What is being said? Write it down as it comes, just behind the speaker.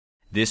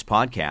This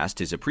podcast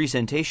is a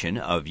presentation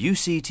of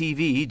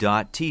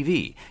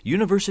UCTV.tv,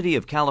 University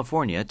of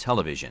California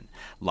Television.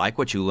 Like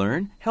what you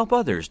learn? Help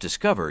others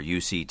discover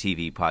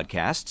UCTV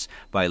podcasts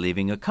by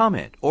leaving a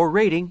comment or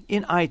rating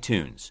in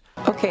iTunes.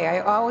 Okay,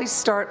 I always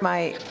start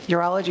my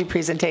urology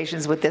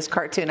presentations with this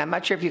cartoon. I'm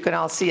not sure if you can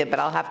all see it, but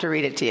I'll have to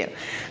read it to you.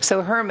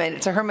 So Herman,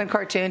 it's a Herman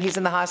cartoon. He's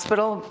in the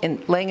hospital,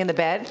 laying in the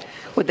bed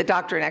with the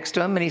doctor next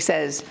to him, and he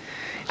says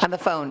on the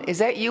phone, "Is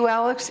that you,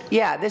 Alex?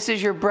 Yeah, this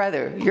is your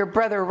brother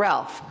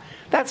Ralph."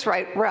 That's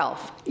right,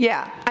 Ralph.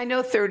 Yeah, I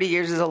know 30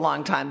 years is a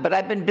long time, but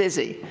I've been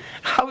busy.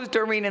 How's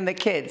Doreen and the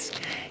kids?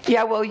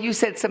 Yeah, well, you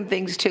said some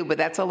things too, but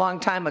that's a long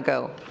time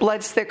ago.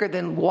 Blood's thicker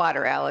than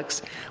water,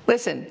 Alex.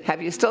 Listen,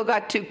 have you still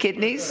got 2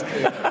 kidneys? I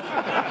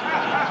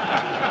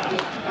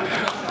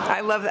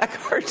love that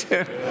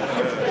cartoon.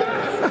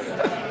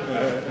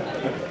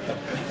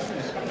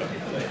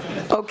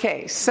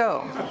 Okay,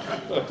 so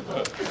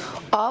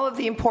all of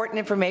the important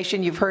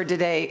information you've heard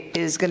today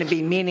is going to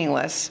be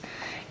meaningless.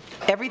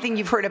 Everything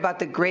you've heard about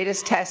the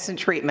greatest tests and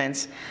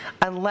treatments,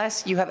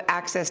 unless you have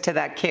access to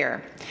that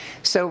care.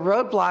 So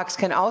roadblocks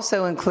can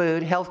also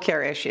include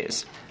healthcare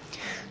issues.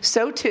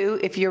 So too,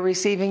 if you're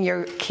receiving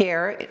your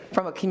care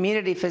from a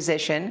community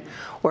physician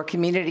or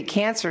community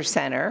cancer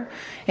center,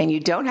 and you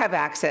don't have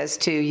access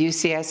to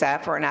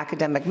UCSF or an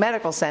academic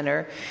medical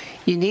center,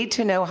 you need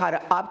to know how to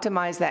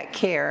optimize that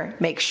care,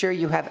 make sure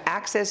you have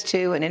access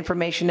to and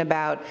information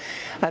about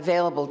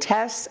available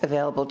tests,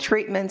 available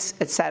treatments,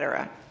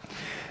 etc.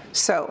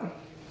 So,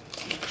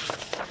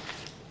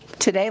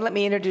 today let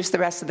me introduce the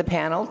rest of the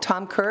panel.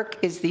 Tom Kirk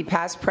is the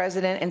past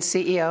president and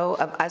CEO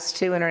of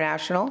Us2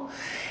 International.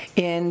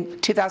 In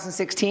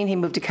 2016, he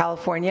moved to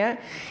California.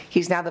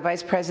 He's now the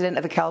vice president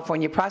of the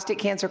California Prostate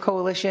Cancer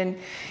Coalition,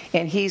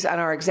 and he's on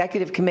our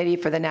executive committee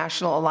for the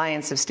National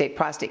Alliance of State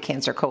Prostate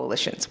Cancer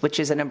Coalitions, which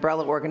is an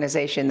umbrella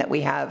organization that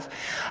we have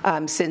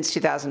since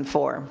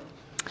 2004.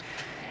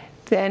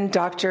 Then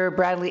Dr.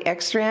 Bradley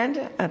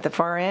Ekstrand, at the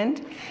far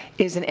end,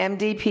 is an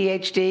MD,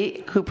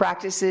 PhD, who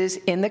practices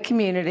in the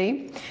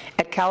community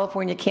at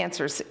California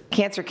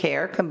Cancer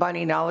Care,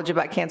 combining knowledge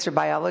about cancer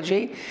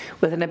biology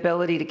with an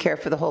ability to care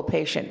for the whole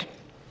patient.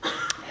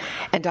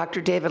 And Dr.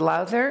 David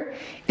Lowther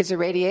is a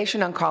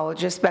radiation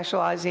oncologist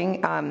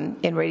specializing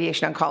in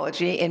radiation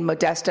oncology in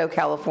Modesto,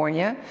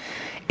 California,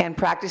 and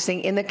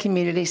practicing in the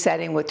community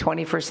setting with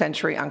 21st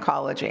Century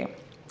Oncology.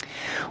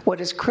 What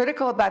is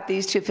critical about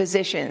these 2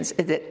 physicians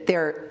is that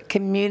they're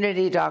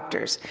community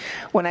doctors.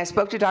 When I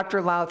spoke to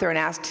Dr. Lowther and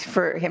asked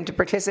for him to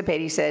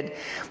participate, he said,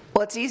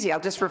 "Well, it's easy. I'll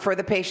just refer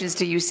the patients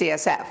to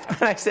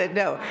UCSF." And I said,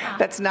 "No,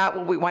 that's not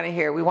what we want to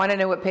hear. We want to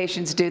know what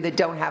patients do that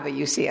don't have a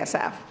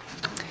UCSF."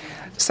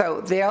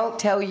 So they'll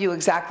tell you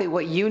exactly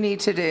what you need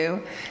to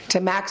do to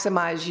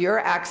maximize your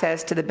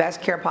access to the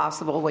best care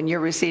possible when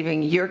you're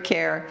receiving your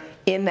care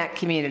in that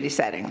community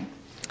setting.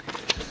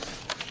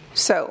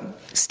 So,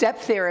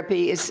 step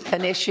therapy is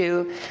an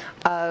issue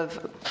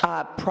of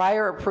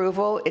prior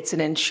approval. It's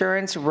an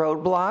insurance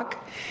roadblock,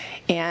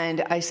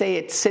 and I say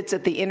it sits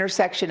at the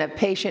intersection of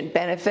patient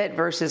benefit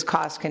versus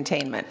cost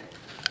containment.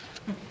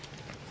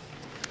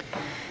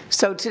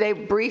 So today,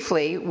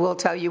 briefly, we'll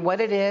tell you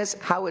what it is,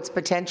 how it's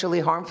potentially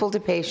harmful to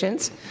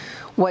patients,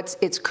 what's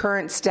its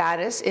current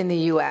status in the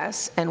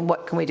U.S., and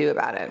what can we do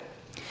about it.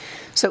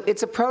 So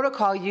it's a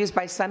protocol used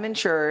by some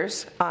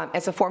insurers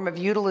as a form of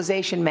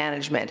utilization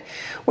management,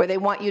 where they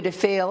want you to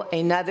fail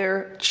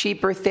another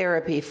cheaper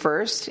therapy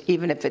first,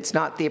 even if it's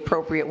not the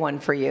appropriate one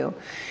for you.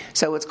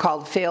 So it's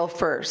called fail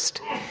first.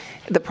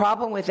 The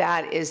problem with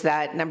that is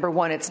that, number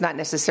one, it's not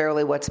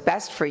necessarily what's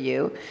best for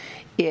you.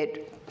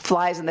 It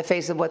flies in the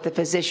face of what the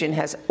physician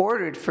has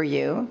ordered for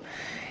you.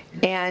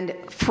 And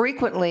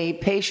frequently,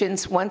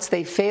 patients, once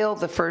they fail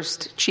the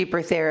first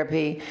cheaper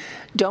therapy,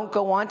 don't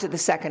go on to the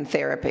second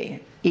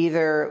therapy,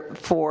 either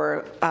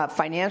for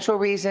financial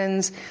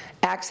reasons,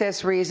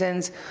 access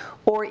reasons,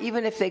 or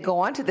even if they go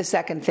on to the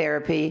second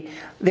therapy,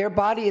 their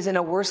body is in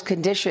a worse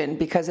condition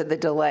because of the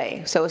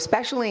delay. So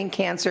especially in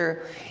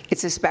cancer,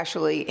 it's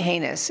especially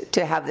heinous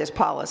to have this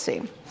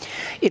policy.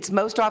 It's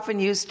most often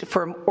used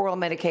for oral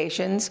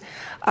medications,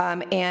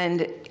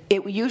 and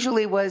it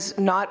usually was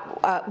not,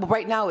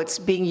 right now it's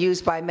being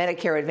used by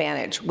Medicare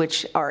Advantage,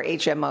 which are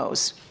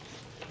HMOs.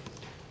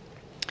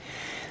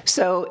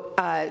 So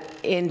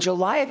in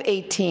July of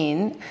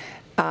 18,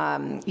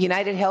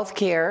 United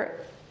Healthcare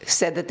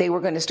said that they were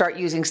going to start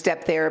using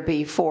step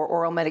therapy for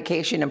oral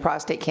medication and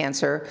prostate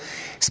cancer,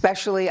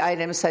 especially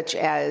items such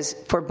as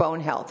for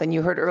bone health. And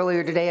you heard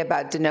earlier today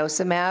about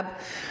denosumab,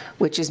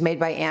 which is made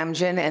by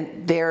Amgen,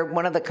 and they're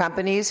one of the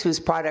companies whose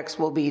products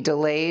will be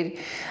delayed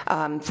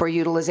for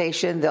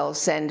utilization. They'll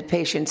send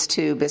patients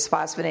to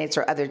bisphosphonates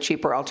or other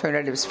cheaper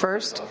alternatives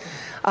first,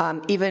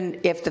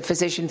 even if the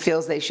physician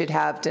feels they should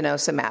have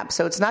denosumab.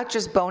 So it's not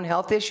just bone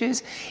health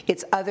issues,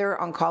 it's other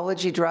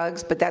oncology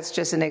drugs, but that's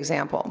just an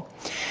example.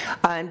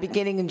 And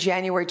beginning in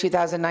January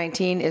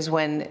 2019 is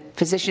when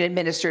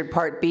physician-administered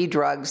Part B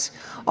drugs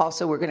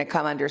also were going to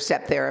come under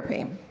step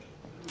therapy.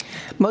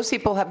 Most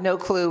people have no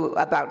clue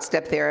about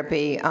step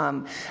therapy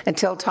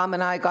until Tom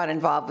and I got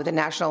involved with the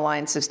National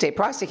Alliance of State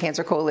Prostate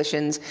Cancer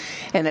Coalitions,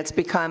 and it's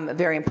become a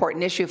very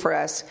important issue for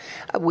us.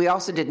 We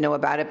also didn't know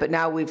about it, but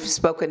now we've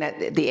spoken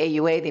at the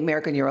AUA, the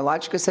American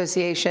Urologic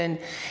Association,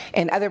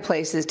 and other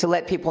places to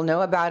let people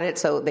know about it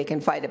so they can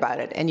fight about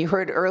it. And you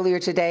heard earlier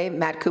today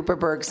Matt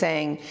Cooperberg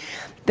saying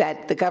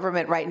that the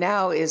government right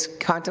now is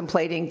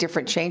contemplating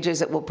different changes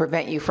that will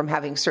prevent you from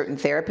having certain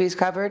therapies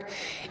covered,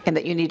 and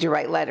that you need to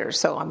write letters.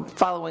 So I'm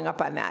following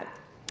up on that.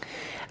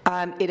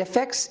 It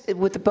affects,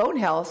 with the bone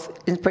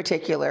health in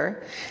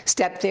particular,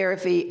 step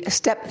therapy,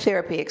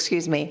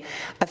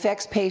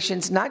 affects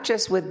patients not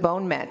just with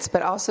bone mets,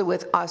 but also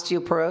with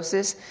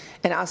osteoporosis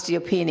and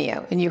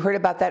osteopenia. And you heard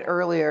about that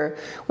earlier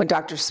when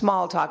Dr.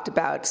 Small talked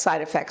about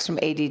side effects from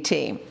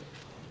ADT.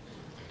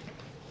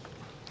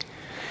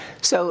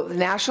 So the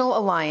National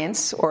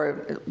Alliance,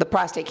 or the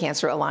Prostate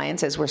Cancer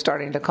Alliance, as we're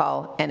starting to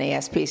call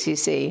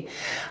NASPCC,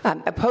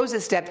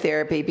 opposes step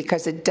therapy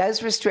because it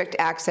does restrict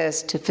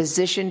access to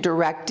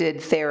physician-directed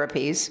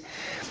therapies,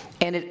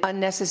 and it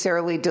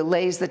unnecessarily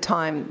delays the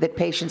time that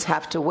patients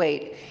have to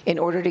wait in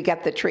order to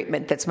get the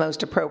treatment that's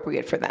most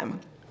appropriate for them.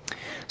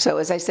 So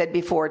as I said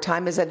before,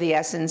 time is of the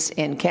essence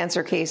in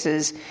cancer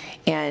cases,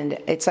 and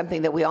it's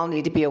something that we all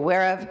need to be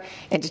aware of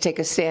and to take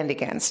a stand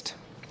against.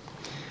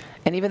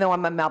 And even though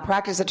I'm a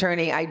malpractice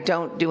attorney, I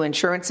don't do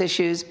insurance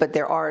issues, but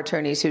there are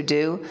attorneys who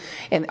do.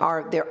 And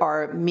there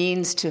are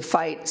means to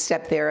fight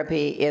step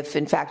therapy if,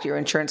 in fact, your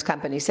insurance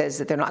company says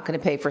that they're not going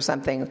to pay for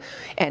something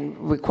and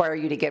require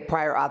you to get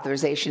prior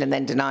authorization and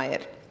then deny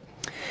it.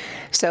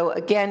 So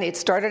again, it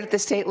started at the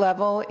state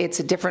level. It's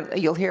a different,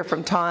 you'll hear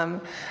from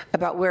Tom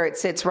about where it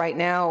sits right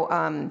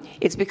now.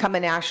 It's become a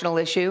national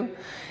issue.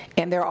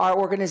 And there are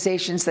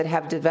organizations that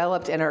have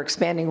developed and are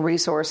expanding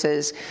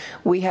resources.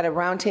 We had a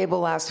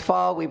roundtable last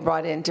fall. We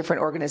brought in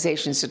different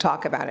organizations to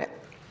talk about it.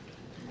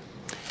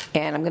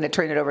 And I'm going to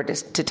turn it over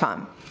to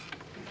Tom.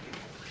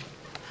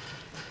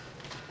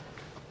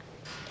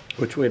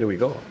 Which way do we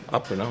go?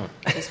 Up or down?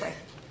 This way.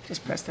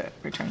 Just press the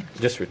return.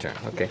 Just return,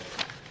 okay.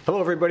 Hello,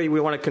 everybody.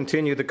 We want to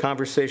continue the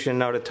conversation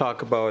now to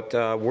talk about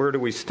where do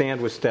we stand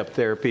with step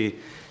therapy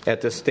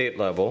at the state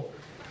level.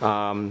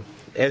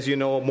 As you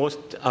know,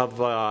 most of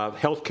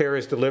health care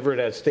is delivered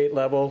at state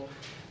level.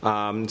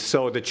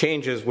 So the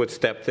changes with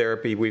step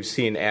therapy, we've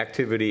seen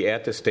activity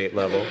at the state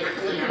level.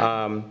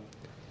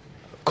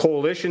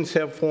 Coalitions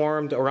have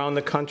formed around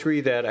the country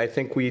that I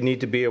think we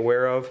need to be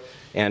aware of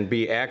and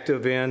be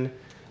active in.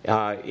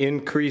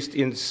 Increased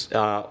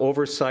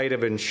oversight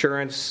of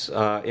insurers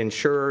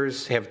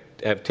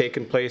have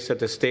taken place at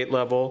the state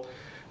level,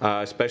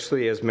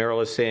 especially as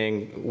Merel is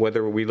saying,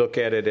 whether we look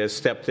at it as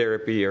step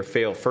therapy or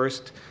fail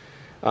first.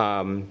 We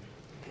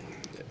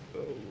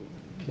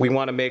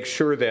want to make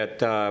sure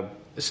that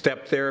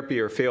step therapy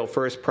or fail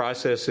first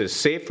process is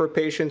safe for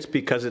patients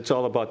because it's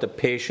all about the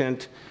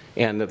patient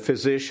and the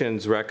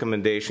physician's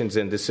recommendations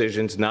and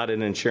decisions, not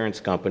an insurance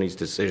company's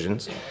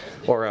decisions.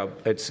 Or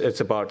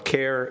it's about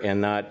care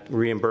and not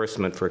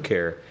reimbursement for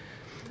care.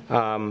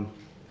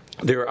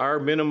 There are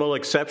minimal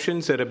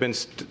exceptions that have been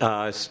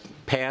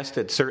passed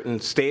at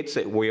certain states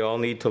that we all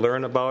need to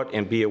learn about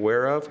and be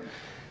aware of.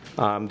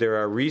 There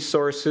are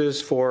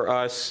resources for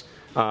us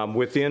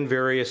within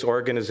various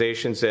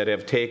organizations that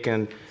have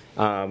taken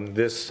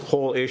this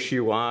whole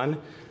issue on.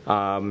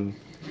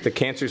 The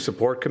Cancer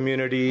Support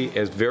Community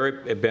has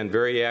been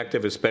very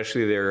active,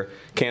 especially their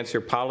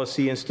Cancer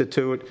Policy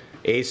Institute.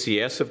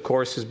 ACS, of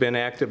course, has been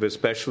active,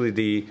 especially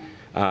the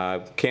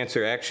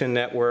Cancer Action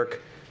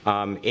Network.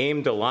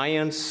 AIMED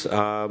Alliance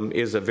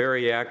is a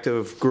very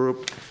active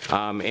group,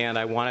 and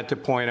I wanted to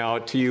point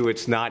out to you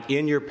it's not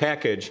in your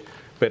package,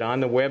 but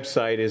on the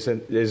website is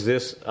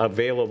this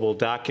available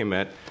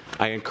document.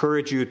 I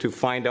encourage you to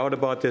find out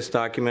about this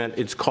document.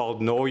 It's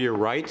called Know Your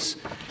Rights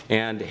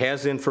and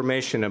has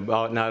information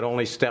about not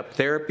only step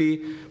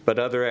therapy, but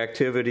other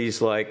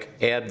activities like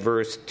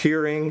adverse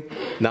tiering,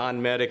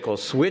 non-medical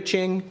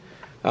switching,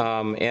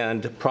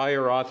 and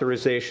prior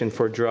authorization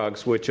for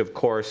drugs, which, of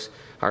course,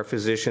 our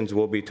physicians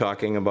will be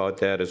talking about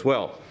that as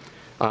well.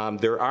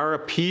 There are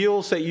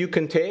appeals that you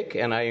can take,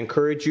 and I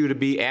encourage you to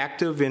be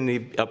active in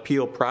the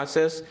appeal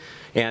process.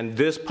 And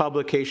this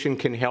publication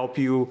can help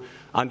you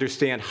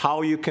understand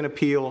how you can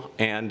appeal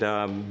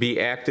and be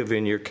active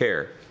in your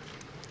care.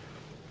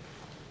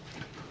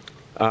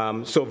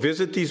 So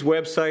visit these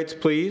websites,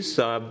 please.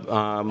 The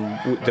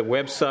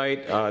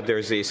website,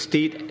 there's a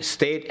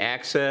state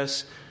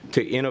access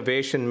to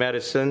innovation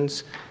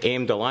medicines,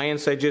 AIMED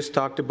Alliance I just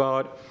talked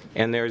about,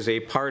 and there's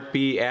a Part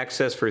B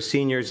access for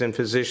seniors and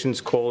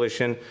physicians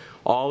coalition.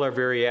 All are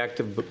very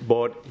active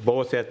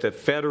both at the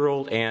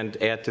federal and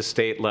at the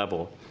state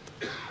level.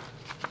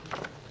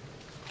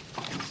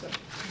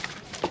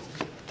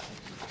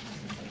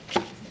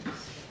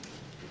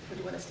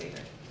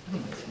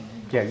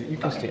 Yeah, you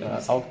can stay.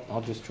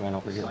 I'll just join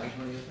over here. I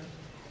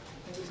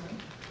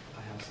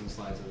have some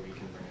slides that we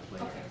can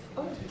bring up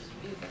later.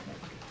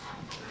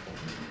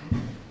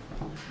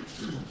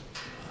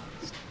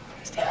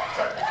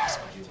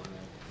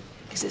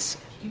 Is this,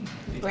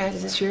 Brad,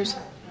 is this yours?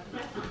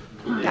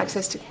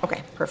 access to,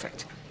 okay,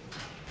 perfect.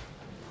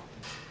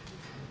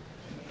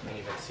 I can't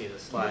even see the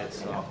slides,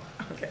 so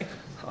Okay.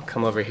 I'll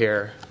come over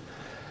here.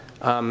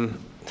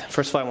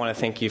 First of all, I want to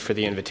thank you for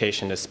the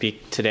invitation to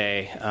speak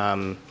today.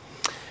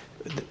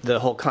 The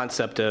whole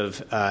concept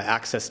of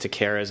access to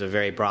care is a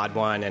very broad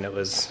one, and it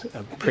was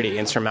a pretty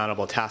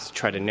insurmountable task to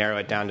try to narrow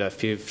it down to a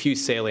few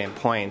salient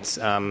points.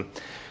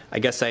 I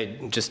guess I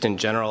just in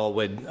general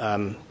would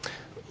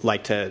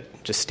like to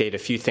just state a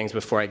few things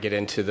before I get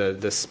into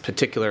this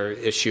particular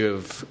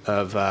issue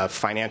of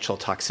financial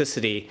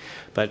toxicity.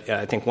 But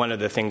I think one of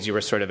the things you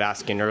were sort of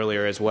asking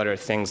earlier is what are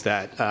things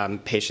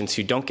that patients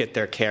who don't get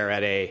their care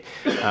at a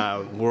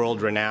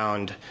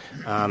world-renowned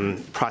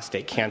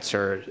prostate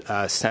cancer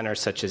center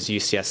such as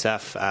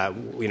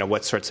UCSF,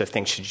 what sorts of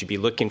things should you be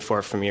looking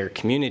for from your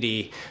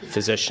community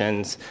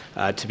physicians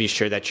to be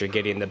sure that you're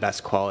getting the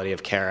best quality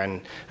of care?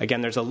 And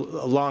again, there's a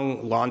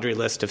long laundry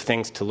list of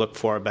things to look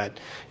for, but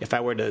if I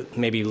were to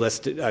maybe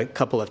list a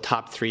couple of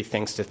top 3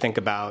 things to think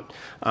about,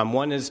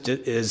 one is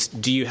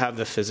do you have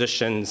the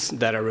physicians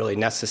that are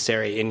really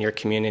necessary in your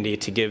community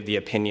to give the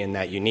opinion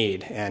that you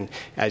need? And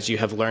as you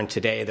have learned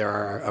today, there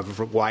are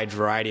a wide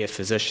variety of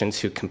physicians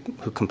who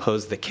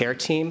compose the care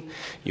team.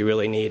 You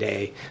really need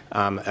a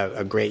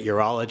great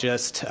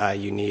urologist,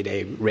 you need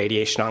a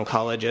radiation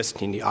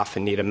oncologist, you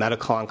often need a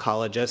medical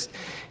oncologist,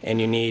 and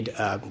you need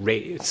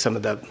some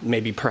of the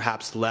maybe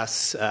perhaps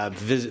less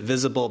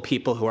visible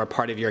people who are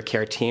part of your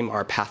care team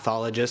are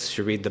pathologists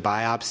who read the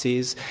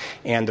biopsies,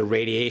 and the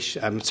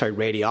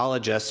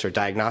radiologists or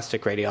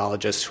diagnostic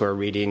radiologists who are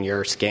reading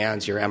your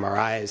scans, your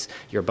MRIs,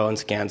 your bone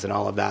scans, and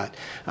all of that.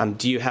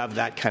 Do you have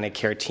that kind of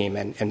care team?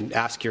 And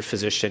ask your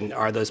physician,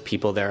 are those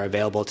people there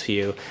available to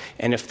you?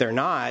 And if they're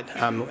not,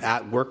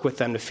 work with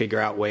them to figure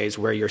out ways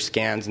where your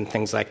scans and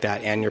things like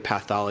that and your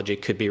pathology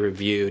could be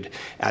reviewed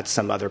at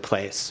some other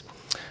place.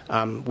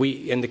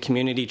 We in the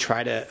community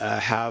try to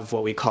have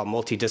what we call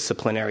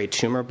multidisciplinary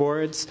tumor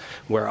boards,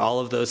 where all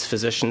of those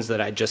physicians that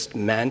I just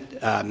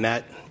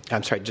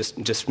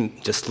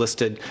just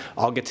listed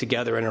all get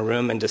together in a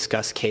room and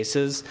discuss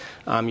cases.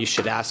 You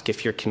should ask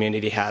if your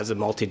community has a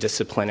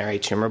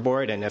multidisciplinary tumor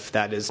board, and if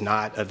that is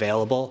not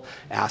available,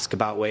 ask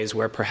about ways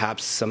where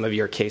perhaps some of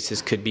your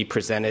cases could be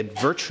presented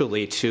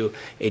virtually to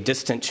a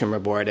distant tumor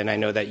board. And I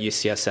know that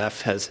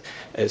UCSF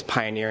is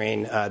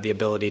pioneering the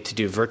ability to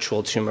do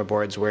virtual tumor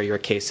boards where your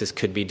cases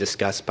could be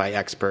discussed by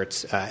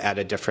experts at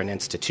a different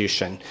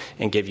institution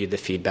and give you the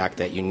feedback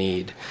that you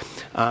need.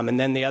 And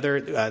then the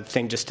other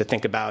thing just to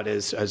think about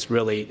is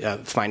really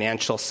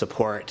financial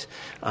support,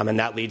 and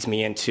that leads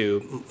me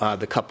into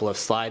the couple of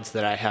slides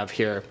that I have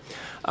here.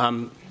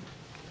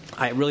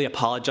 I really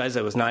apologize.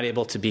 I was not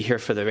able to be here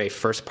for the very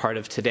first part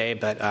of today,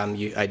 but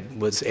I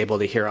was able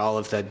to hear all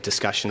of the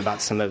discussion about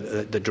some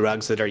of the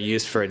drugs that are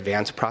used for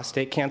advanced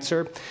prostate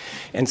cancer.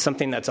 And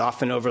something that's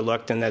often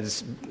overlooked and that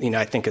is,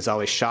 I think is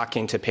always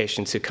shocking to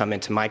patients who come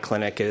into my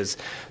clinic is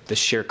the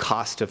sheer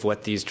cost of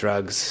what these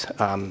drugs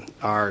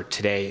are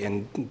today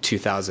in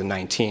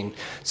 2019.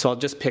 So I'll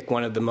just pick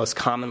one of the most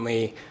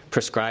commonly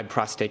prescribed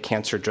prostate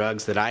cancer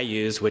drugs that I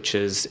use, which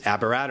is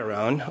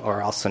abiraterone,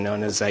 or also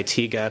known as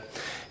Zytiga.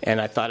 And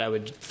I thought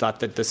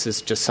that this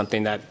is just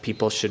something that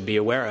people should be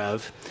aware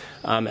of.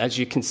 As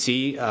you can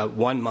see,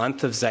 1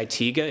 month of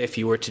Zytiga, if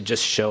you were to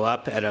just show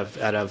up at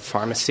a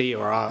pharmacy,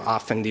 or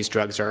often these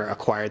drugs are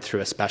acquired through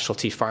a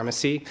specialty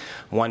pharmacy,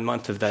 1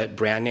 month of that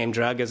brand name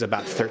drug is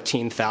about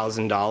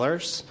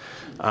 $13,000.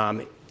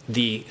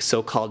 The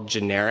so-called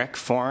generic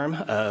form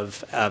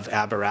of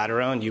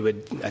abiraterone,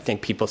 I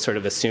think people sort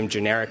of assume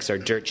generics are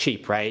dirt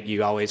cheap, right?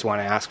 You always want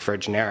to ask for a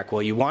generic.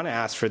 Well, you want to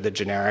ask for the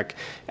generic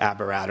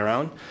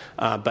abiraterone,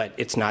 but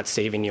it's not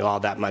saving you all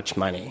that much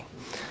money.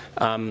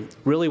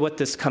 Really what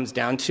this comes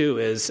down to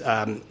is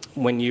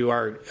when you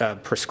are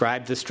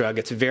prescribed this drug,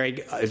 it's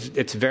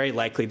very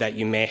likely that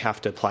you may have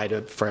to apply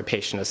for a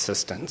patient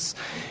assistance.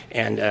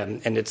 And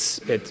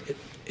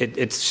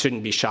it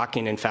shouldn't be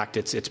shocking. In fact,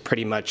 it's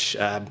pretty much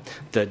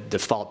the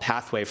default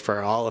pathway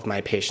for all of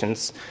my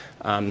patients.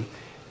 And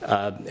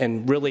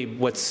really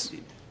what's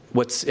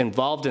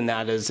involved in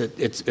that is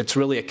it's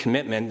really a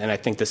commitment, and I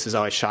think this is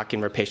always shocking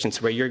for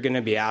patients, where you're going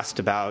to be asked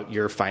about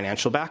your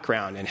financial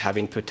background and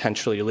having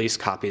potentially released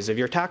copies of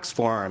your tax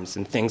forms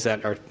and things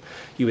that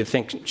you would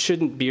think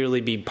shouldn't really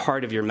be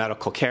part of your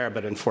medical care,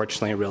 but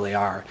unfortunately really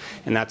are.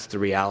 And that's the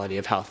reality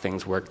of how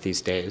things work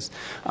these days.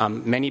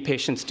 Many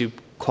patients do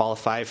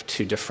qualify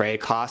to defray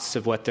costs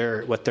of what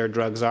their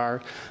drugs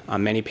are.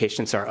 Many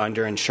patients are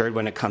underinsured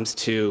when it comes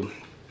to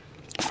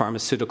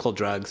pharmaceutical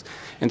drugs.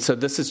 And so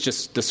this is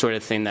just the sort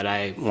of thing that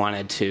I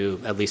wanted to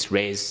at least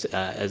raise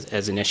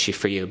as an issue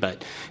for you.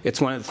 But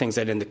it's one of the things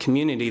that in the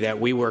community that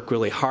we work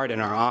really hard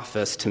in our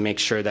office to make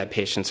sure that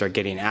patients are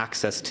getting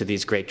access to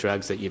these great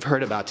drugs that you've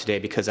heard about today,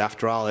 because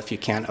after all, if you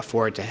can't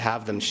afford to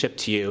have them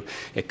shipped to you,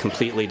 it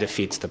completely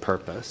defeats the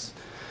purpose.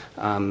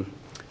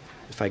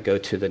 If I go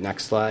to the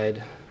next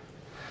slide.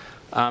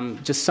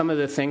 Just some of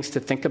the things to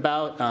think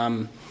about.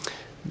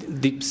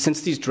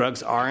 Since these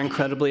drugs are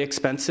incredibly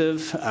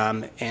expensive,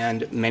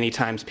 and many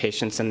times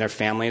patients and their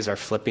families are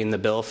flipping the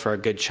bill for a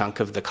good chunk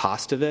of the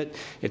cost of it,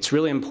 it's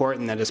really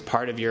important that as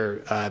part of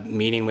your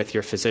meeting with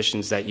your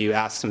physicians that you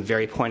ask some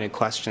very pointed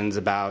questions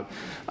about,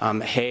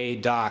 hey,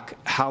 doc,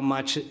 how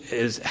much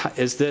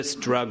is this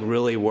drug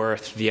really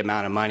worth the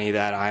amount of money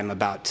that I'm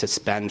about to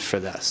spend for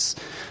this?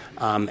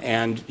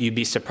 And you'd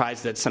be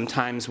surprised that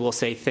sometimes we'll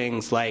say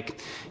things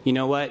like, you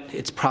know what,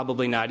 it's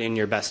probably not in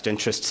your best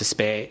interest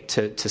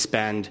to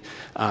spend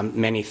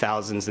many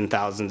thousands and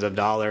thousands of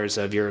dollars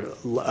of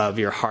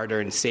your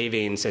hard-earned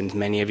savings and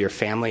many of your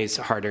family's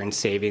hard-earned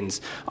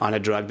savings on a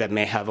drug that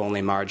may have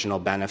only marginal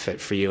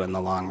benefit for you in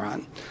the long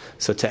run.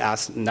 So to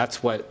ask, and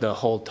that's what the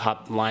whole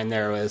top line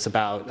there is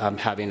about,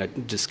 having a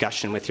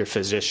discussion with your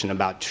physician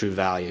about true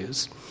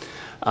values.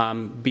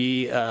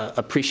 Be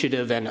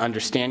appreciative and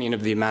understanding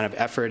of the amount of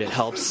effort it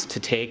helps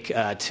to take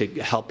to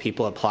help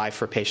people apply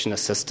for patient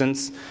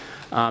assistance.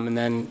 And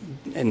then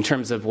in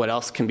terms of what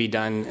else can be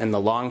done in the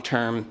long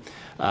term,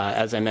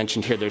 as I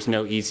mentioned here, there's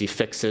no easy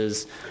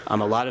fixes. A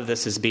lot of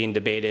this is being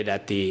debated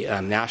at the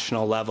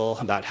national level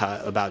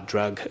about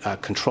drug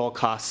control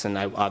costs, and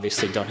I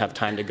obviously don't have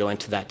time to go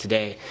into that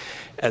today.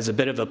 As a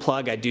bit of a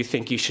plug, I do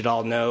think you should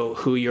all know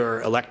who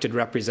your elected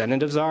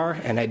representatives are,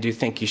 and I do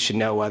think you should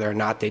know whether or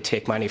not they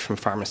take money from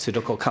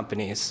pharmaceutical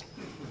companies.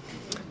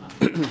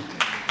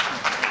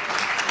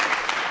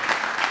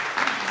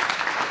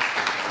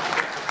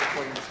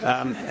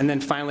 And then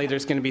finally,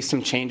 there's going to be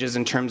some changes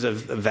in terms of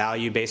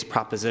value-based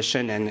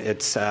proposition, and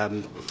it's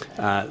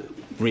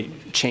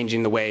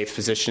changing the way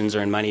physicians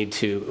earn money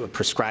to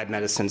prescribe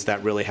medicines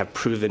that really have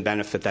proven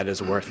benefit that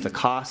is worth the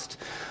cost.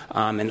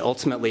 And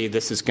ultimately,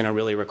 this is going to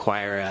really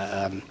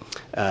require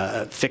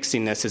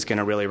fixing this is going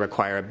to really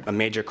require a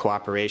major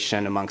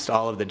cooperation amongst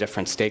all of the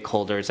different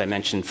stakeholders. I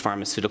mentioned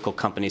pharmaceutical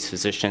companies,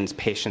 physicians,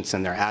 patients,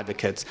 and their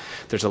advocates.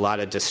 There's a lot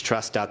of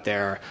distrust out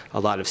there, a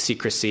lot of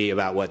secrecy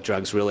about what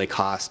drugs really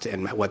cost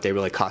and what they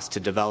really cost to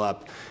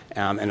develop.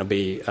 And it'll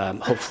be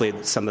hopefully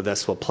some of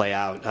this will play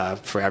out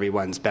for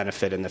everyone's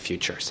benefit in the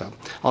future. So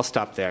I'll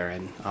stop there,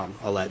 and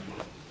I'll let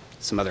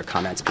some other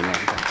comments be made.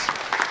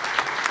 Thanks.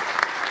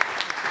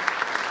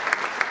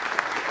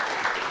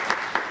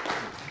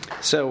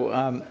 So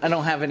I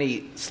don't have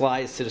any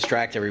slides to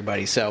distract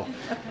everybody, so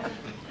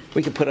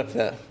we can put up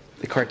the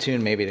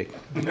cartoon maybe to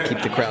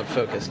keep the crowd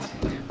focused.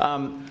 I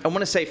want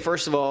to say,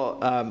 first of all,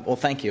 well,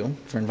 thank you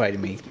for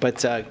inviting me, but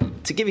to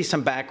give you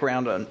some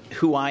background on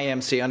who I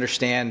am so you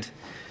understand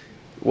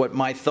what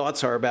my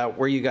thoughts are about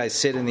where you guys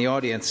sit in the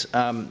audience.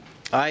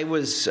 I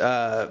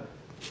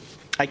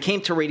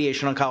came to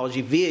radiation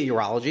oncology via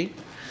urology,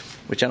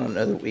 which I don't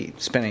know that we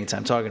spent any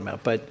time talking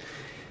about,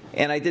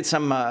 and I did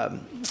some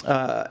an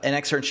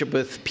externship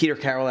with Peter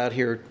Carroll out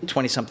here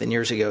 20-something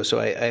years ago.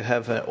 So I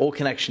have an old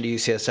connection to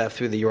UCSF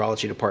through the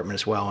urology department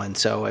as well, and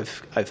so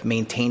I've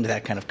maintained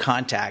that kind of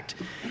contact.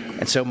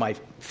 And so my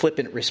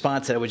flippant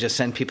response that I would just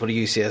send people to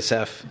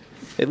UCSF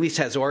at least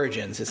has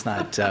origins. It's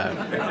not.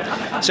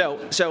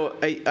 So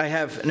I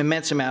have an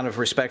immense amount of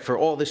respect for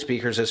all the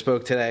speakers that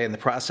spoke today and the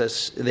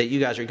process that you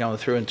guys are going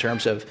through in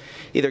terms of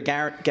either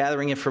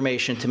gathering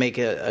information to make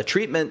a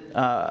treatment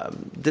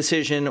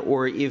decision,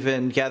 or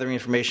even gathering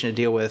information to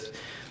deal with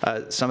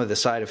some of the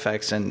side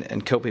effects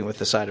and coping with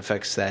the side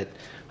effects that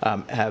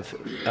have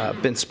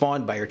been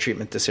spawned by your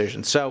treatment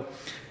decision. So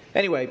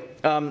anyway,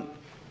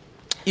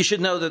 you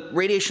should know that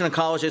radiation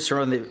oncologists are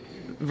on the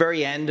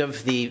very end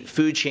of the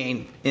food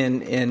chain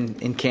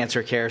in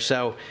cancer care.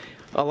 So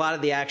a lot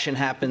of the action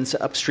happens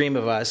upstream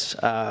of us,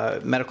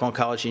 medical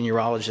oncology and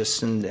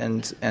urologists,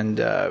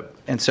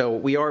 and so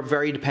we are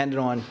very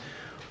dependent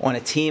on a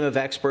team of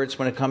experts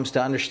when it comes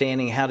to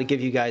understanding how to give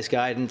you guys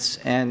guidance.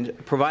 And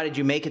provided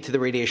you make it to the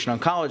radiation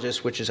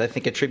oncologist, which is, I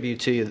think, a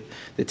tribute to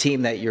the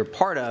team that you're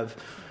part of,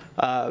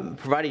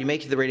 provided you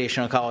make it to the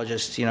radiation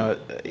oncologist,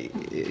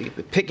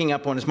 picking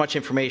up on as much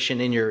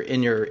information in your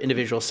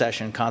individual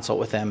session, consult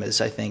with them,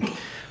 is, I think,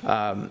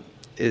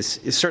 is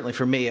certainly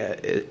for me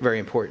very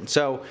important.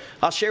 So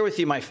I'll share with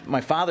you my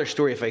father's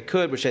story, if I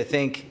could, which I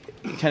think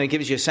kind of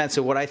gives you a sense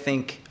of what I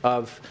think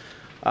of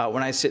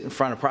when I sit in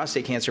front of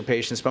prostate cancer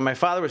patients. But my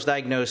father was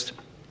diagnosed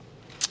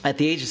at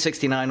the age of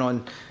 69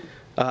 on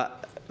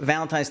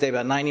Valentine's Day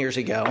about 9 years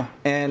ago,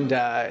 and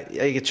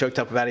I get choked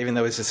up about it, even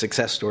though it's a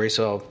success story.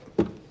 So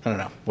I don't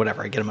know,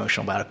 whatever, I get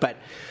emotional about it.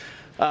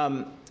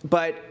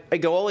 But I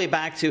go all the way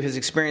back to his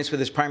experience with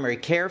his primary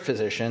care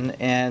physician,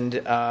 and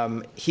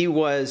he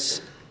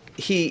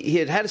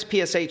had his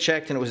PSA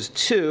checked, and it was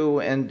 2,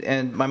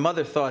 and my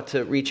mother thought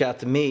to reach out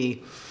to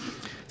me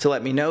to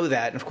let me know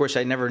that. And of course,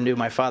 I never knew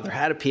my father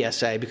had a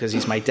PSA because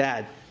he's my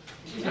dad.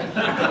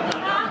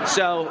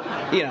 So,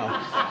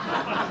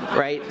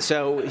 right?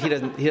 So he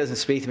doesn't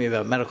speak to me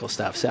about medical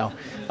stuff. So,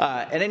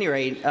 at any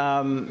rate,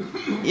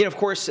 of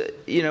course,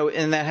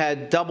 and that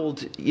had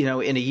doubled,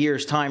 in a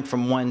year's time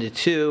from 1 to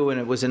 2, and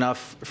it was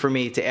enough for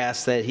me to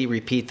ask that he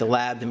repeat the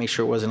lab to make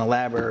sure it wasn't a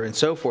lab error and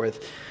so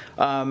forth.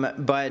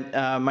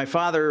 But my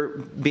father,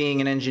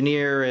 being an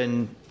engineer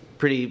and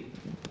pretty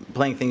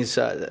playing things,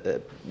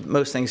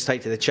 most things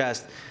tight to the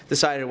chest,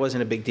 decided it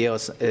wasn't a big deal.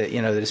 That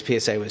his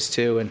PSA was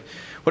 2, and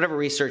whatever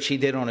research he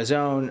did on his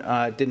own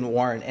didn't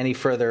warrant any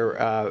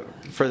further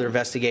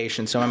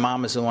investigation. So my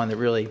mom was the one that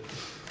really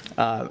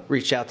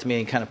reached out to me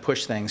and kind of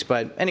pushed things.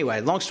 But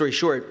anyway, long story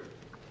short,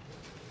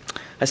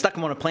 I stuck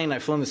him on a plane and I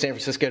flew him to San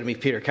Francisco to meet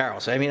Peter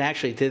Carroll. So I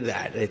actually did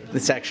that.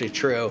 It's actually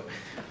true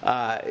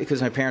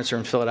because my parents are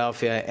in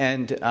Philadelphia.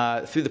 And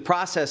through the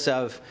process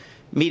of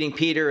meeting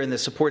Peter and the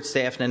support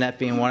staff, Nanette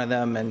being one of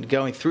them, and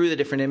going through the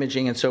different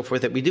imaging and so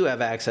forth that we do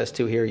have access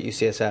to here at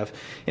UCSF.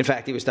 In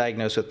fact, he was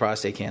diagnosed with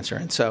prostate cancer,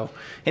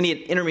 and he had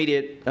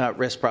intermediate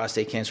risk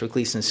prostate cancer with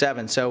Gleason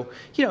 7. So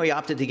he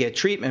opted to get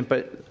treatment.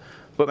 But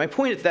my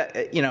point is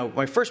that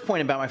my first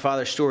point about my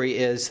father's story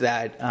is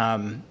that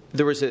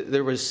there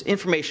was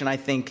information, I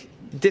think,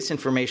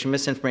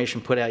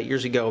 misinformation put out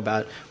years ago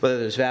about whether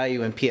there's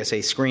value in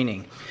PSA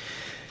screening.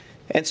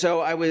 And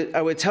so I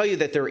would tell you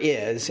that there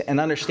is, and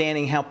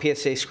understanding how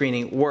PSA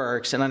screening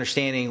works, and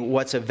understanding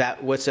what's a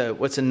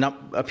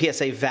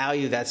PSA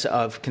value that's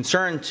of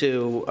concern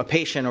to a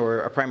patient or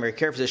a primary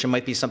care physician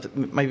might be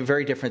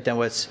very different than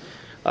what's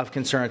of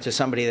concern to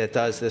somebody that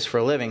does this for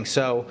a living.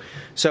 So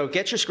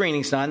get your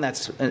screenings done.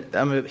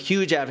 I'm a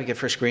huge advocate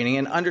for screening,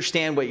 and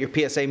understand what your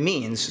PSA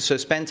means. So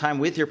spend time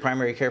with your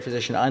primary care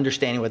physician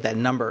understanding what that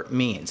number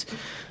means.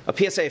 A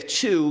PSA of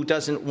 2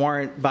 doesn't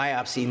warrant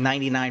biopsy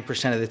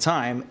 99% of the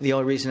time. The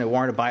only reason it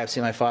warranted biopsy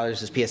in my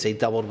father's is PSA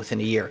doubled within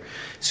a year.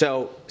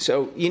 So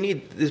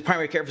the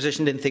primary care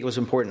physician didn't think it was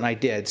important, and I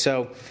did.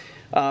 So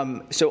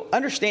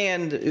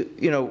understand,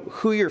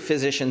 who your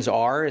physicians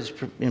are,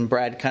 and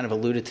Brad kind of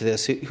alluded to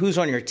this, who's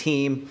on your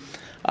team,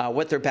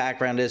 what their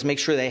background is. Make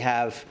sure they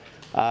have,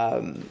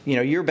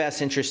 your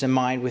best interest in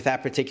mind with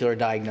that particular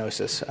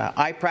diagnosis.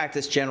 I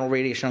practice general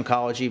radiation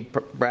oncology.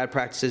 Brad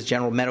practices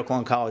general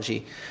medical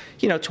oncology.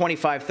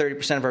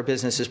 25-30% of our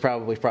business is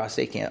probably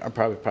prostate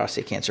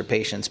cancer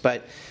patients.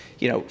 But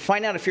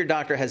find out if your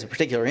doctor has a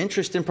particular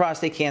interest in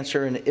prostate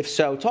cancer, and if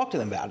so, talk to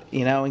them about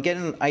it. And get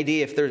an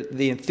idea if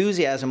the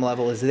enthusiasm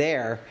level is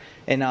there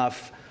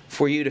enough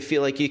for you to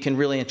feel like you can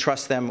really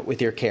entrust them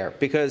with your care.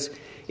 Because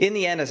in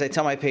the end, as I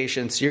tell my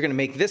patients, you're going to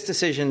make this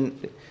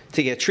decision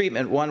to get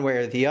treatment one way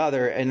or the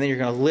other, and then you're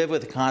going to live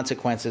with the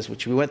consequences,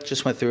 which we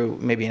just went through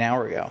maybe an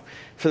hour ago,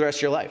 for the rest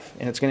of your life.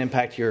 And it's going to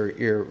impact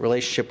your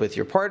relationship with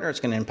your partner.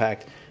 It's going to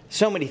impact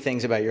so many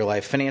things about your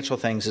life, financial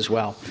things as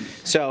well.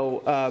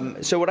 So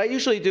what I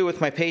usually do with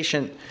my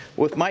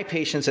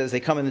patients as they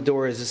come in the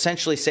door is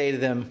essentially say to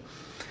them,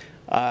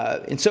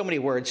 in so many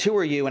words, who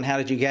are you and how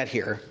did you get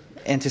here?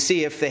 And to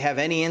see if they have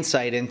any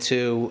insight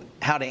into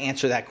how to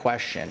answer that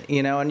question.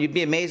 And you'd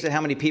be amazed at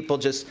how many people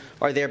just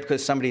are there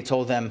because somebody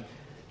told them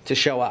to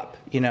show up.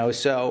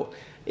 So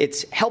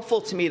it's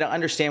helpful to me to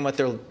understand what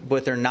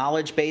their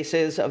knowledge base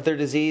is of their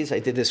disease. I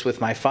did this with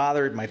my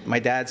father. My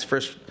dad's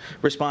first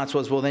response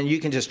was, well, then you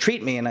can just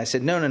treat me. And I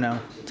said, no,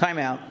 time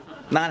out,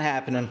 not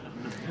happening.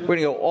 We're going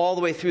to go all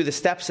the way through the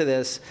steps of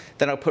this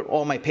that I'll put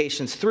all my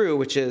patients through,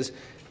 which is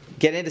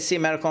get in to see a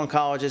medical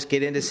oncologist,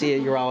 get in to see a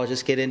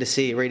urologist, get in to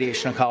see a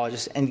radiation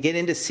oncologist, and get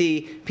in to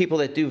see people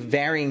that do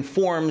varying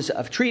forms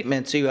of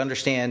treatment so you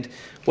understand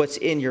what's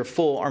in your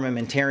full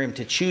armamentarium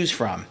to choose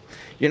from.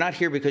 You're not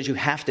here because you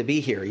have to be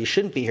here. You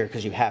shouldn't be here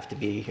because you have to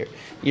be here.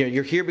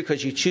 You're here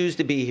because you choose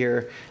to be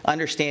here,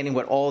 understanding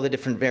what all the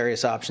different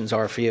various options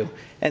are for you,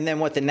 and then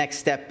what the next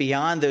step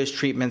beyond those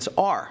treatments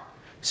are.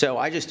 So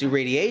I just do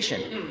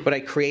radiation, but I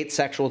create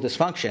sexual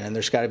dysfunction, and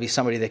there's got to be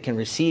somebody that can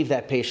receive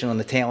that patient on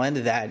the tail end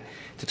of that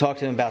to talk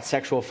to them about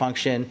sexual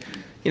function.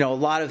 A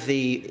lot of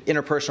the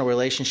interpersonal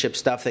relationship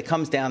stuff that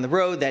comes down the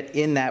road that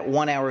in that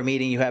 1-hour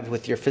meeting you have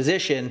with your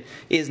physician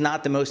is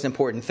not the most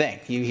important thing.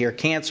 You hear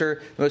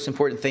cancer, the most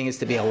important thing is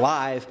to be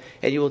alive,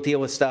 and you will deal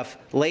with stuff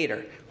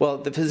later.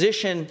 Well,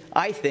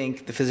 I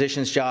think the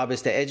physician's job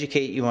is to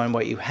educate you on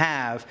what you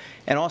have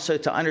and also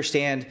to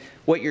understand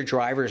what your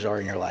drivers are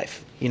in your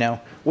life.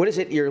 What is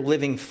it you're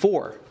living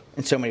for,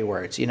 in so many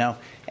words,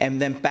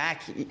 and then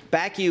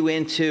back you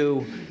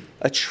into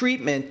a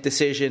treatment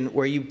decision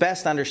where you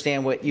best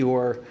understand what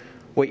your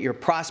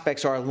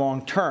prospects are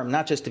long term,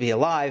 not just to be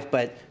alive,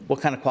 but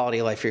what kind of quality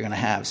of life you're going to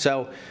have.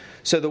 So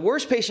the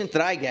worst patient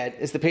that I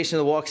get is the patient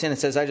that walks in and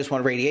says, I just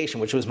want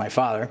radiation, which was my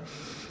father.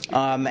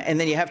 And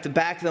then you have to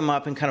back them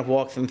up and kind of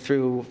walk them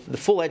through the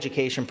full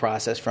education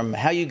process from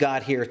how you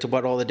got here to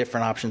what all the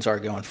different options are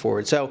going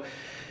forward. So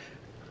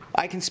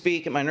I can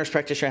speak, and my nurse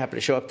practitioner happened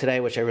to show up today,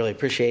 which I really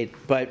appreciate,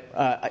 but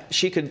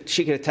she could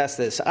attest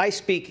to this. I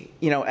speak,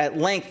 at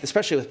length,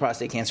 especially with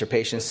prostate cancer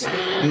patients,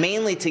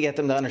 mainly to get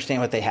them to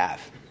understand what they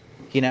have.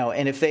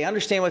 And if they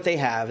understand what they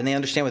have and they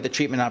understand what the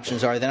treatment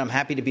options are, then I'm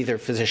happy to be their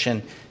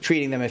physician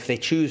treating them if they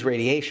choose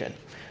radiation.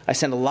 I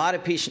send a lot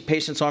of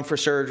patients on for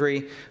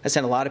surgery. I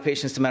send a lot of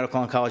patients to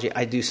medical oncology.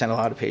 I do send a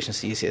lot of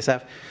patients to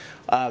UCSF.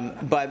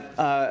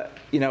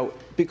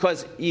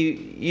 Because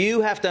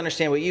you have to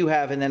understand what you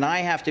have, and then I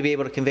have to be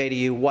able to convey to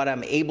you what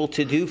I'm able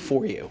to do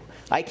for you.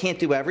 I can't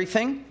do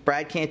everything.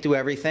 Brad can't do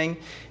everything.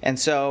 And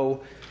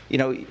so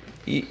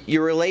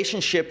your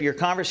relationship, your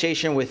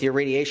conversation with your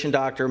radiation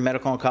doctor,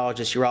 medical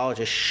oncologist,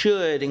 urologist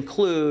should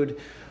include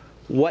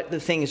what the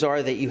things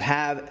are that you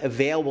have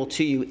available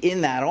to you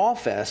in that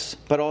office,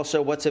 but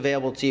also what's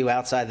available to you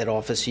outside that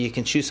office so you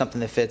can choose something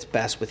that fits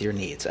best with your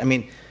needs. I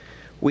mean,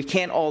 we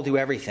can't all do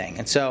everything.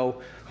 And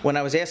so when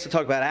I was asked to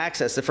talk about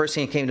access, the first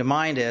thing that came to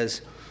mind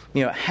is,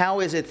 how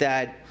is it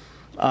that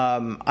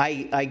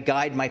I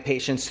guide my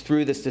patients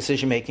through this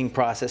decision-making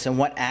process, and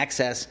what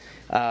access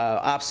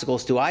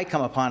obstacles do I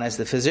come upon as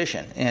the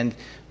physician? And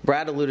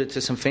Brad alluded to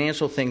some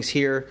financial things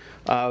here.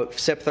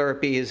 SIP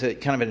therapy is a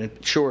kind of an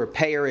insurer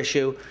payer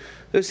issue.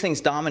 Those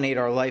things dominate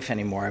our life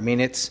anymore. I mean,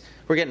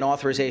 we're getting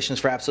authorizations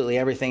for absolutely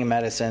everything in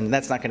medicine.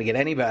 That's not going to get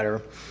any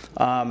better.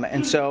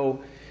 And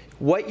so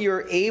what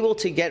you're able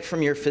to get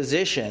from your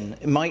physician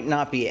might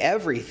not be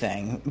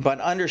everything, but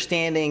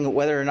understanding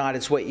whether or not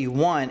it's what you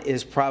want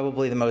is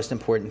probably the most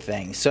important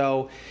thing.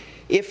 So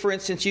if, for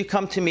instance, you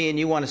come to me and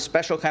you want a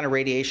special kind of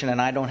radiation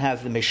and I don't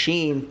have the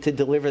machine to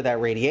deliver that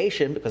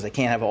radiation because I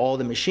can't have all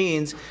the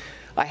machines,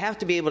 I have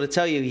to be able to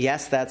tell you,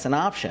 yes, that's an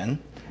option.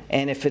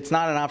 And if it's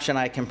not an option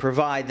I can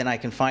provide, then I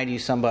can find you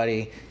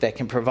somebody that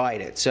can provide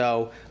it.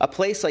 So a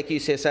place like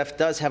UCSF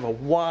does have a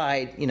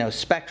wide,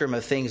 spectrum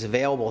of things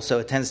available. So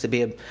it tends to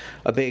be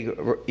a big,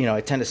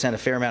 I tend to send a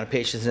fair amount of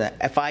patients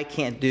if I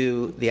can't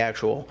do the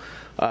actual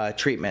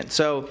treatment.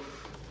 So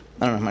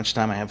I don't know how much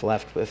time I have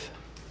left with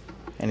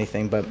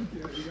anything, but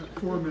you got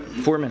 4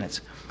 minutes. 4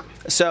 minutes.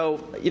 So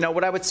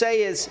what I would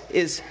say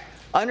is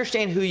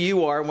understand who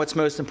you are and what's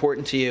most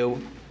important to you.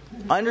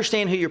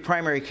 Understand who your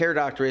primary care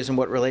doctor is and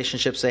what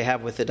relationships they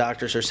have with the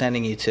doctors they're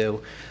sending you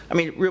to. I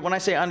mean, when I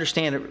say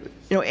understand,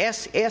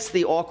 ask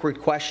the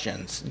awkward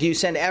questions. Do you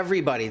send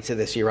everybody to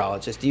this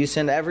urologist? Do you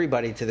send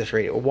everybody to this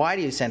Why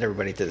do you send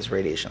everybody to this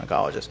radiation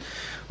oncologist?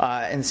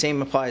 And the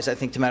same applies, I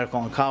think, to medical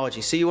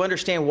oncology. So you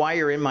understand why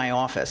you're in my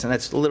office, and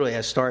that's literally how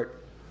I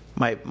start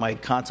my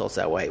consults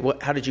that way.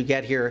 How did you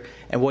get here,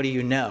 and what do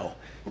you know?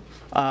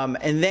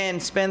 And then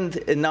spend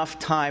enough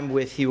time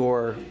with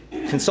your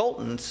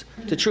consultants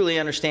to truly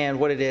understand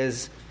what it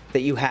is that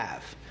you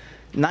have.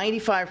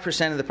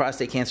 95% of the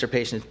prostate cancer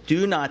patients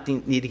do not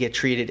need to get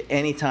treated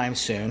anytime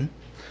soon,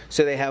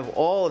 so they have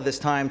all of this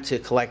time to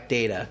collect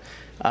data.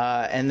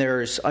 And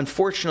there's,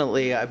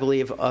 unfortunately, I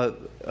believe,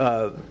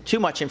 too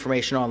much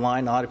information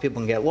online. A lot of people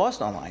can get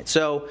lost online.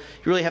 So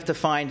you really have to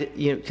find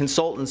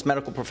consultants,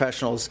 medical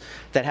professionals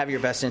that have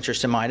your best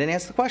interest in mind and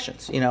ask the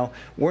questions.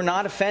 We're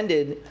not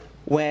offended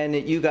when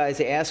you guys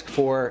ask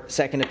for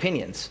second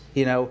opinions.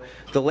 The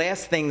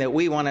last thing that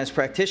we want as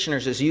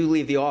practitioners is you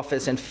leave the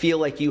office and feel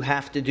like you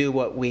have to do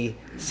what we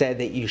said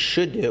that you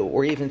should do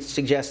or even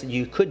suggested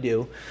you could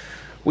do.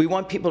 We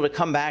want people to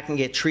come back and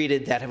get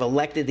treated that have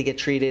elected to get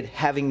treated,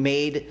 having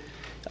made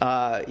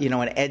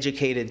an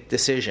educated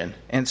decision.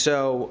 And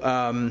so,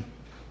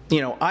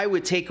 I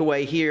would take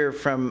away here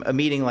from a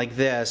meeting like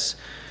this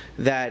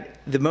that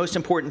the most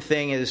important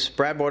thing is,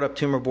 Brad brought up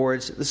tumor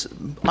boards,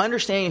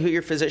 understanding who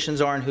your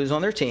physicians are and who's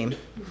on their team,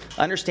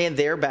 understand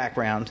their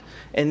background,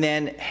 and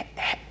then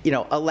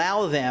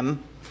allow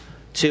them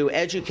to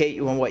educate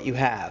you on what you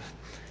have.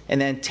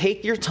 And then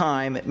take your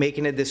time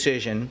making a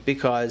decision,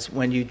 because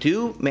when you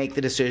do make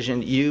the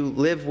decision, you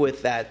live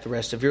with that the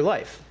rest of your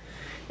life.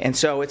 And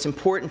so it's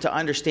important to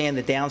understand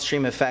the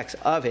downstream effects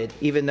of it,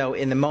 even though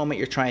in the moment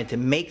you're trying to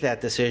make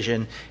that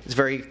decision, it's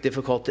very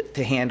difficult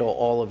to handle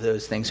all of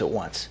those things at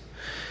once.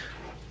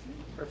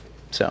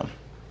 Perfect. So,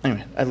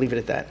 anyway, I'd leave it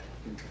at that.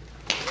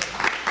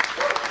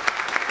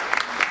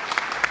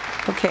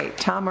 Okay,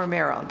 Tom or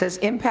Merel, does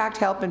IMPACT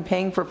help in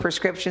paying for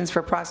prescriptions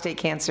for prostate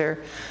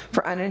cancer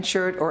for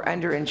uninsured or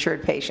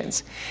underinsured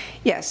patients?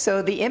 Yes,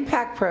 so the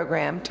IMPACT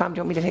program, Tom, do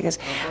you want me to take this?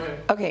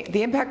 Okay,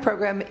 the IMPACT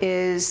program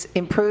is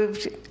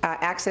improved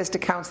access to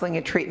counseling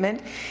and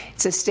treatment.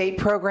 It's a state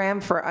program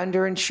for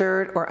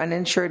underinsured or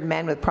uninsured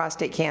men with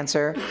prostate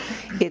cancer.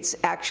 It's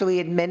actually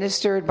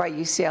administered by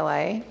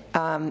UCLA,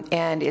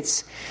 and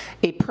it's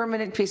a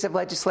permanent piece of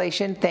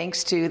legislation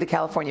thanks to the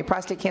California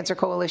Prostate Cancer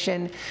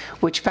Coalition,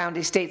 which found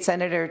a state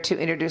senator to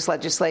introduce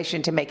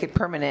legislation to make it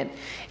permanent,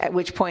 at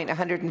which point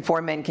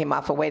 104 men came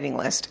off a waiting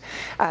list.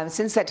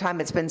 Since that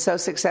time, it's been so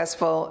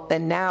successful,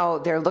 and now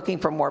they're looking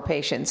for more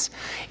patients.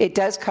 It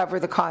does cover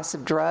the cost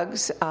of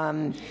drugs,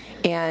 and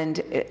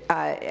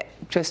I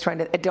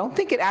don't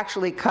think it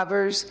actually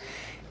covers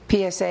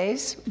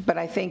PSAs, but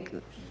I think,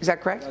 is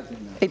that correct?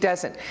 It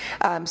doesn't.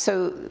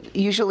 So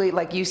usually,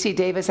 like UC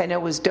Davis, I know,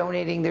 was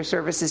donating their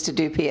services to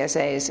do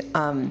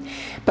PSAs,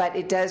 but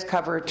it does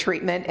cover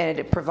treatment, and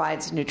it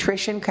provides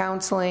nutrition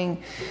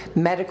counseling,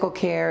 medical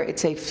care.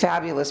 It's a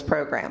fabulous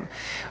program.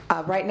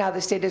 Right now,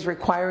 the state is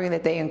requiring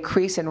that they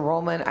increase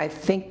enrollment, I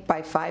think,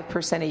 by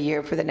 5% a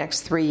year for the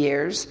next 3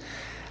 years.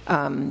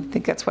 I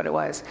think that's what it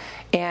was.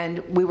 And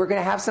we were going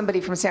to have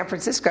somebody from San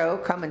Francisco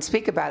come and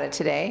speak about it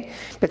today,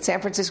 but San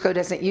Francisco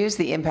doesn't use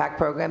the IMPACT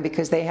program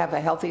because they have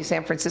a Healthy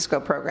San Francisco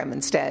program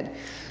instead.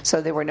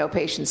 So there were no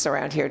patients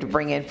around here to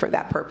bring in for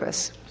that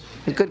purpose.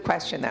 A good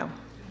question, though.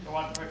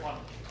 One quick one.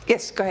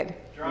 Yes, go ahead.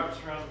 Drugs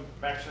from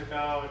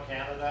Mexico and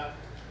Canada?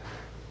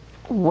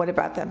 What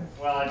about them?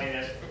 Well, I mean,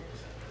 it's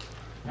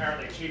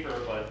apparently cheaper,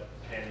 but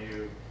can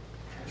you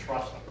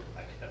trust them?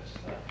 I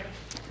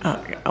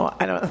guess. Oh,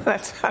 I don't know.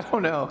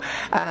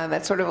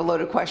 That's sort of a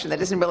loaded question.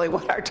 That isn't really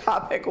what our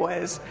topic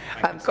was.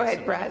 Go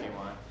ahead, Brad.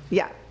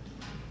 Yeah.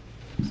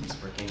 Is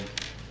this working?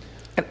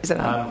 Is it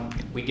on?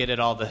 We get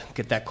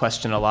that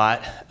question a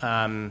lot.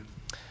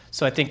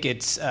 So I think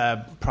it's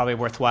probably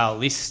worthwhile at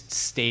least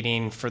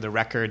stating for the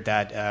record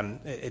that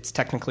it's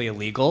technically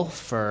illegal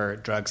for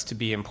drugs to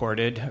be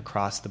imported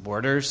across the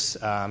borders,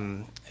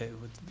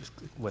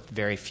 with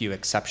very few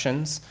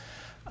exceptions.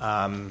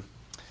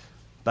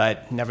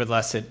 But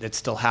nevertheless, it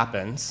still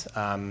happens.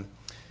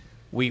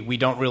 We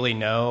don't really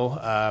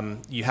know.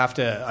 You have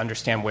to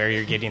understand where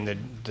you're getting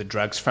the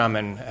drugs from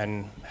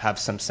and have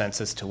some sense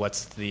as to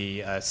what's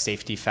the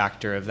safety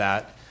factor of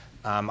that.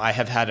 I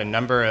have had a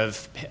number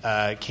of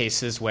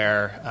cases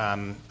where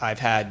I've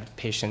had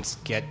patients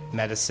get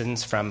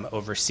medicines from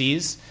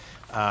overseas,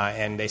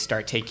 and they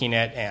start taking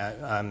it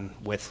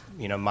with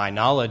my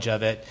knowledge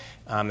of it,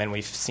 and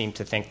we seem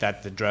to think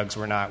that the drugs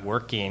were not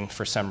working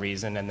for some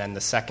reason. And then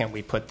the second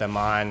we put them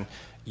on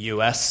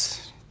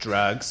U.S.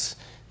 drugs,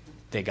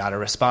 they got a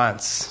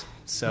response.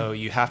 So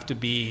you have to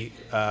be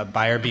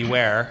buyer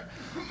beware.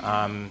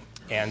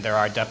 And there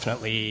are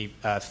definitely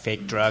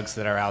fake drugs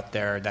that are out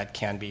there that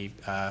can be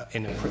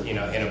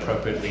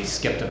inappropriately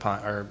skipped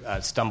upon or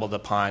stumbled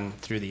upon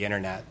through the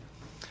internet.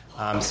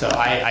 So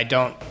I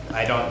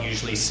don't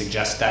usually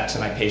suggest that to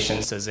my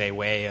patients as a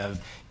way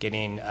of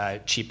getting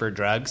cheaper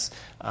drugs.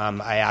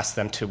 I ask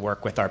them to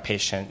work with our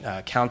patient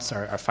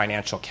counselor, our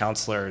financial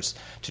counselors,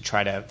 to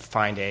try to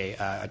find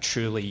a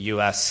truly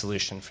U.S.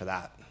 solution for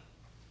that.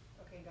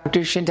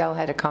 Dr. Schindel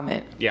had a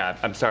comment. Yeah,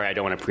 I'm sorry, I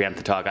don't want to preempt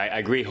the talk. I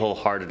agree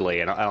wholehearted,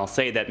 and I'll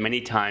say that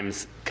many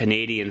times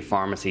Canadian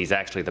pharmacies,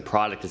 actually the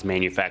product is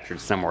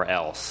manufactured somewhere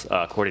else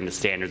according to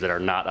standards that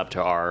are not up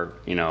to our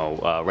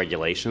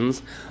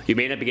regulations. You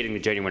may not be getting the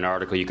genuine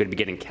article, you could be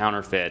getting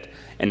counterfeit,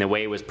 and the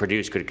way it was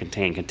produced could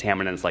contain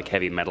contaminants like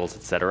heavy metals,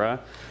 etc.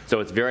 So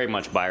it's very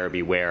much buyer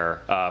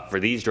beware for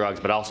these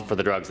drugs, but also for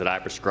the drugs that I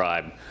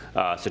prescribe,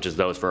 such as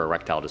those for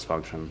erectile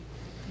dysfunction.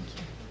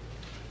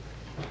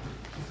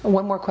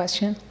 One more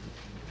question.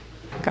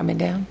 Coming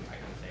down.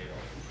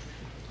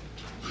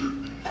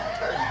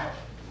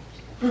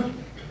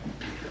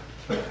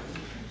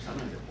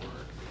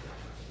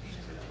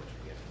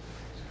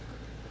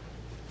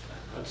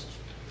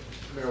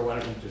 Merel, why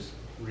don't you just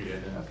read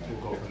it and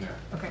we'll go from there.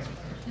 Okay.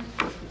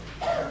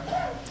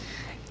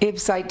 If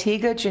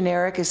Zytiga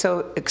generic is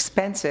so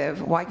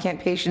expensive, why can't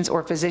patients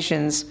or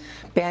physicians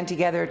band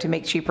together to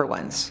make cheaper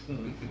ones?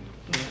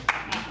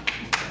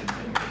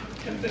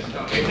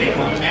 If they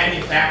can be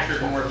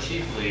manufactured more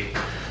cheaply,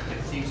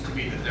 it seems to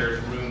be that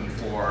there's room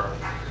for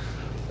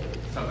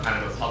some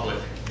kind of a public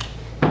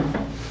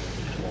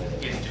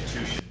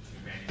institution to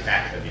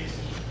manufacture these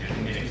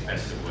in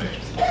inexpensive ways.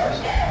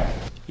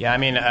 Yeah, I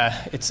mean,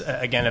 it's,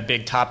 again, a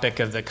big topic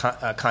of the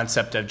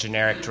concept of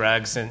generic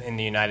drugs in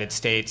the United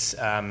States.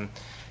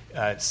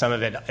 Some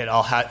of it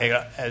all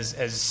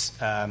as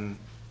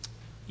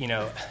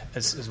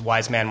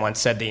Wise Man once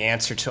said, the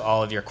answer to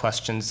all of your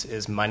questions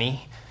is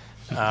money.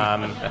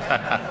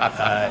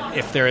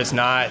 If there's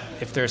not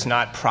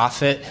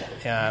profit,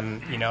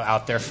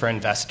 out there for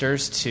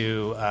investors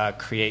to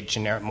create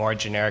more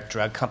generic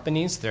drug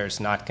companies,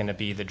 there's not going to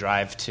be the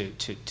drive to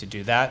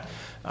do that.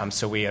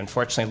 So we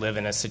unfortunately live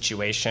in a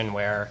situation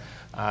where,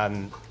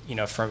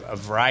 for a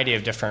variety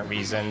of different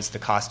reasons, the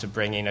cost of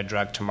bringing a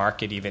drug to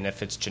market, even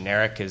if it's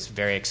generic, is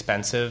very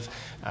expensive.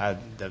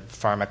 The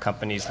pharma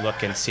companies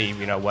look and see,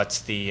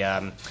 what's the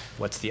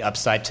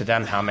upside to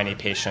them, how many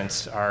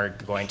patients are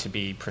going to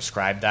be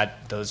prescribed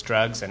those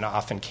drugs, and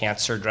often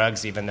cancer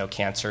drugs, even though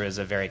cancer is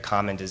a very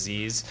common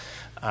disease.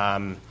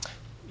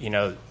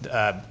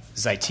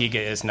 Zytiga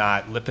is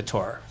not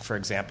Lipitor, for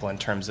example, in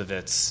terms of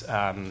its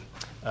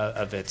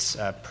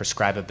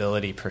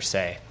prescribability per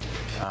se.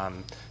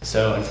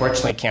 So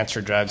unfortunately,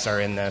 cancer drugs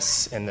are in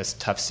this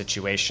tough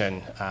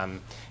situation.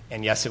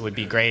 And yes, it would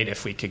be great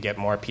if we could get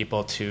more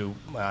people to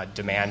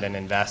demand and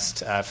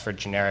invest for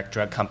generic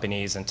drug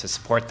companies and to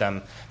support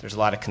them. There's a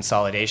lot of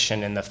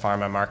consolidation in the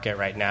pharma market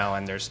right now,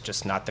 and there's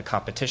just not the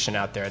competition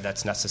out there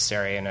that's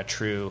necessary in a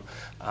true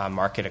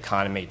market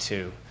economy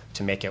to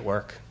make it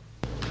work.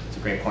 It's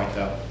a great point,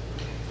 though.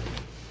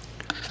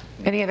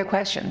 Any other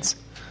questions?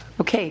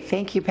 Okay,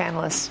 thank you,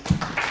 panelists.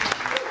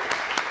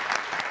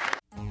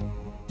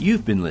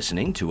 You've been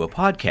listening to a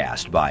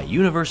podcast by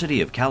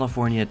University of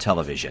California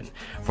Television.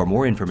 For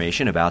more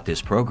information about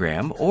this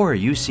program or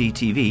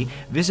UCTV,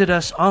 visit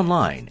us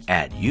online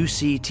at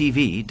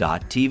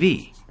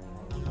uctv.tv.